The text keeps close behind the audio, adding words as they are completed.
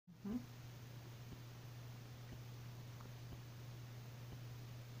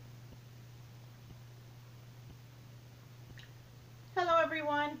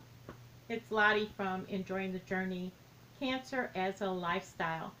everyone, it's Lottie from Enjoying the Journey, Cancer as a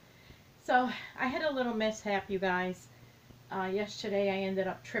Lifestyle. So I had a little mishap, you guys. Yesterday I ended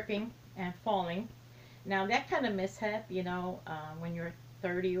up tripping and falling. Now that kind of mishap, when you're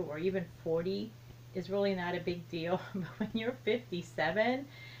 30 or even 40 is really not a big deal. But when you're 57,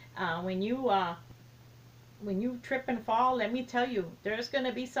 when you trip and fall, let me tell you, there's going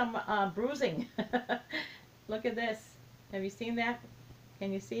to be some bruising. Look at this. Have you seen that?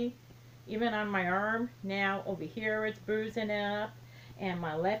 Can you see? Even on my arm now, over here it's bruising up, and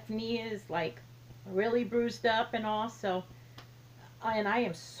my left knee is like really bruised up and all. So, and I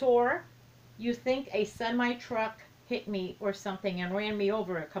am sore. You think a semi truck hit me or something and ran me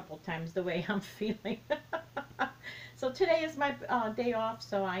over a couple times the way I'm feeling. So today is my day off,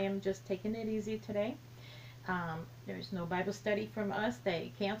 so I am just taking it easy today. There's no Bible study from us.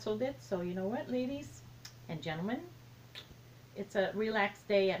 They canceled it. So you know what, ladies and gentlemen? It's a relaxed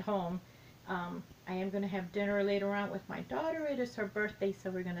day at home. I am going to have dinner later on with my daughter. It is her birthday,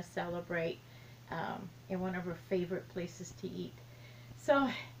 so we're going to celebrate in one of her favorite places to eat. So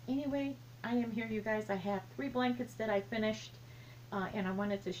anyway, I am here, you guys. I have 3 blankets that I finished, and I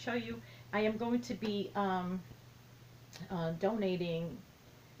wanted to show you. I am going to be donating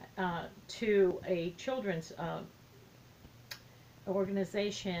to a children's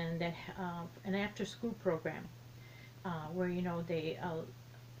organization that an after-school program where they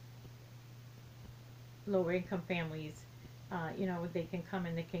lower income families, they can come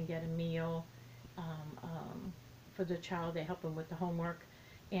and they can get a meal for the child. They help them with the homework,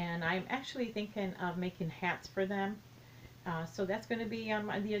 and I'm actually thinking of making hats for them. So that's going to be on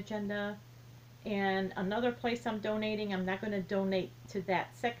the agenda. And another place I'm donating, I'm not going to donate to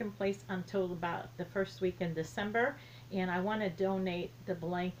that second place until about the first week in December. And I want to donate the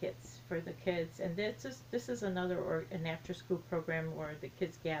blankets for the kids. And this is another an after school program where the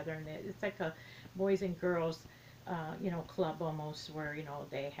kids gather, and it's like a boys and girls club almost, where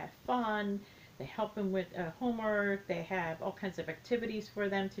they have fun. They help them with homework. They have all kinds of activities for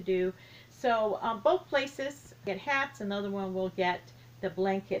them to do. So both places get hats. Another one will get the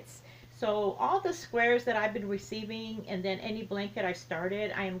blankets. So all the squares that I've been receiving, and then any blanket I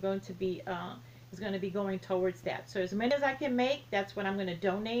started, I am going to be is going to be going towards that. So as many as I can make, that's what I'm going to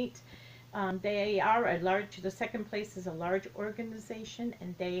donate. They are a large. The second place is a large organization,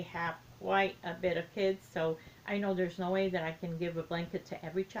 and they have quite a bit of kids. So I know there's no way that I can give a blanket to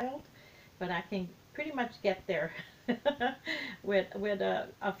every child, but I can pretty much get there with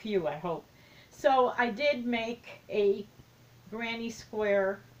a few, I hope. So I did make a granny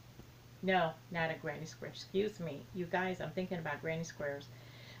square. No, not a granny square. Excuse me. You guys, I'm thinking about granny squares.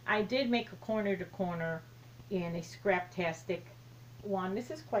 I did make a corner to corner in a scraptastic one.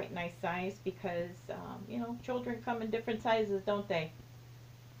 This is quite nice size because, children come in different sizes, don't they?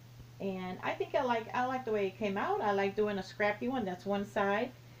 And I think I like the way it came out. I like doing a scrappy one. That's one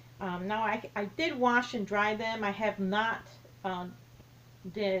side. Now I did wash and dry them. I have not I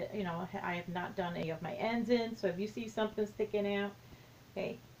have not done any of my ends in. So if you see something sticking out,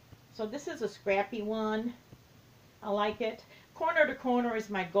 okay. So this is a scrappy one. I like it. Corner to corner is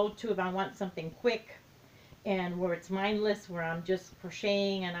my go-to if I want something quick and where it's mindless, where I'm just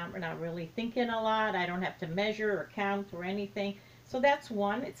crocheting and I'm not really thinking a lot. I don't have to measure or count or anything. So that's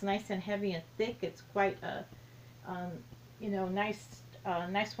one. It's nice and heavy and thick. It's quite a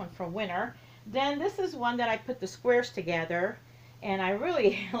nice one for winter. Then this is one that I put the squares together, and I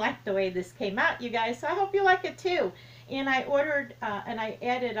really like the way this came out, you guys. So I hope you like it too. And I ordered and I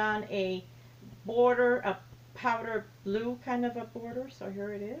added on a border, a powder blue kind of a border. So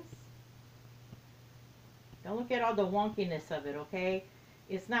here it is. Don't look at all the wonkiness of it, okay?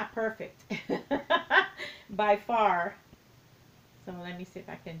 It's not perfect by far. So let me see if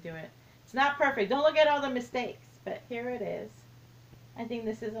I can do it. It's not perfect. Don't look at all the mistakes, but here it is. I think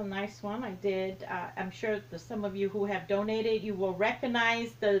this is a nice one. I did. I'm sure some of you who have donated, you will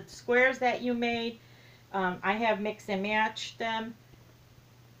recognize the squares that you made. I have mixed and matched them.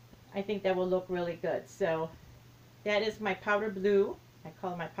 I think that will look really good. So that is my powder blue. I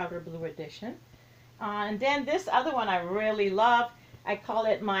call it my powder blue edition. And then this other one I really love. I call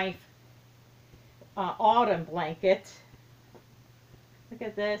it my autumn blanket. Look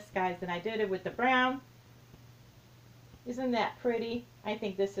at this, guys. And I did it with the brown. Isn't that pretty? I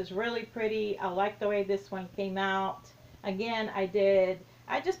think this is really pretty. I like the way this one came out. Again, I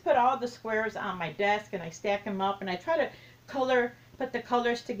just put all the squares on my desk and I stack them up, and I try to put the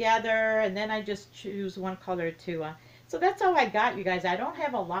colors together, and then I just choose one color to. So that's all I got, you guys. I don't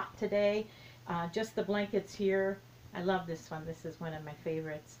have a lot today, just the blankets here. I love this one. This is one of my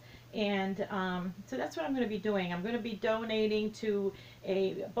favorites. And so that's what I'm going to be doing. I'm going to be donating to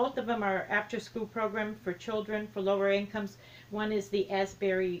both of them are after school program for children for lower incomes. One is the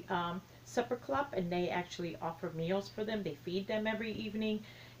Asbury Supper Club, and they actually offer meals for them. They feed them every evening,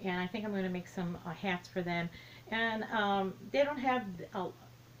 and I think I'm going to make some hats for them. And they don't have,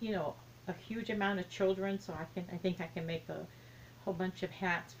 you know, a huge amount of children, so I think I can make a whole bunch of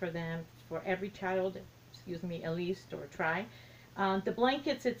hats for them for every child. Excuse me, at least, or try. The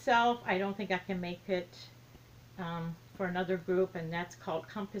blankets itself, I don't think I can make it for another group, and that's called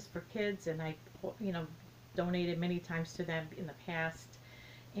Compass for Kids, and I, you know, donated many times to them in the past,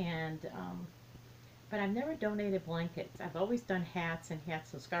 and but I've never donated blankets. I've always done hats and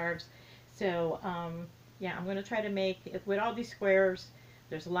scarves. So yeah, I'm going to try to make it with all these squares.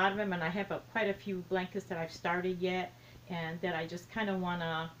 There's a lot of them, and I have quite a few blankets that I've started yet, and that I just kind of want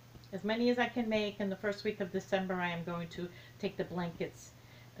to, as many as I can make in the first week of December. I am going to take the blankets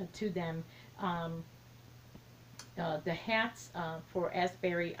to them. The hats for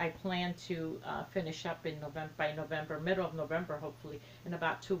Asbury, I plan to finish up in November, by November, middle of November, hopefully. In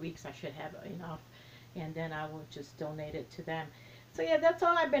about 2 weeks, I should have enough, and then I will just donate it to them. So yeah, that's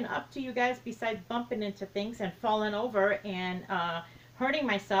all I've been up to, you guys, besides bumping into things and falling over and hurting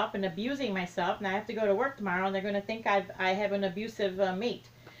myself and abusing myself. And I have to go to work tomorrow, and they're going to think I have an abusive mate.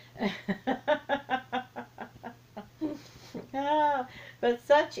 Oh, but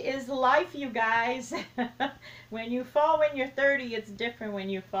such is life, you guys. When you fall when you're 30, it's different when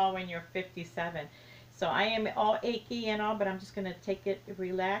you fall when you're 57. So I am all achy and all, but I'm just going to take it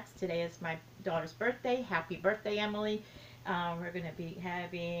relaxed. Today is my daughter's birthday. Happy birthday, Emily. We're going to be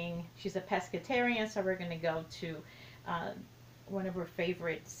having, she's a pescatarian, so we're going to go to one of her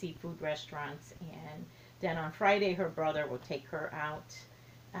favorite seafood restaurants. And then on Friday, her brother will take her out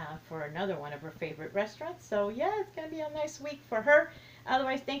for another one of her favorite restaurants. So yeah, it's going to be a nice week for her.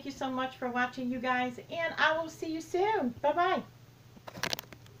 Otherwise, thank you so much for watching, you guys, and I will see you soon. Bye-bye.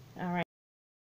 All right.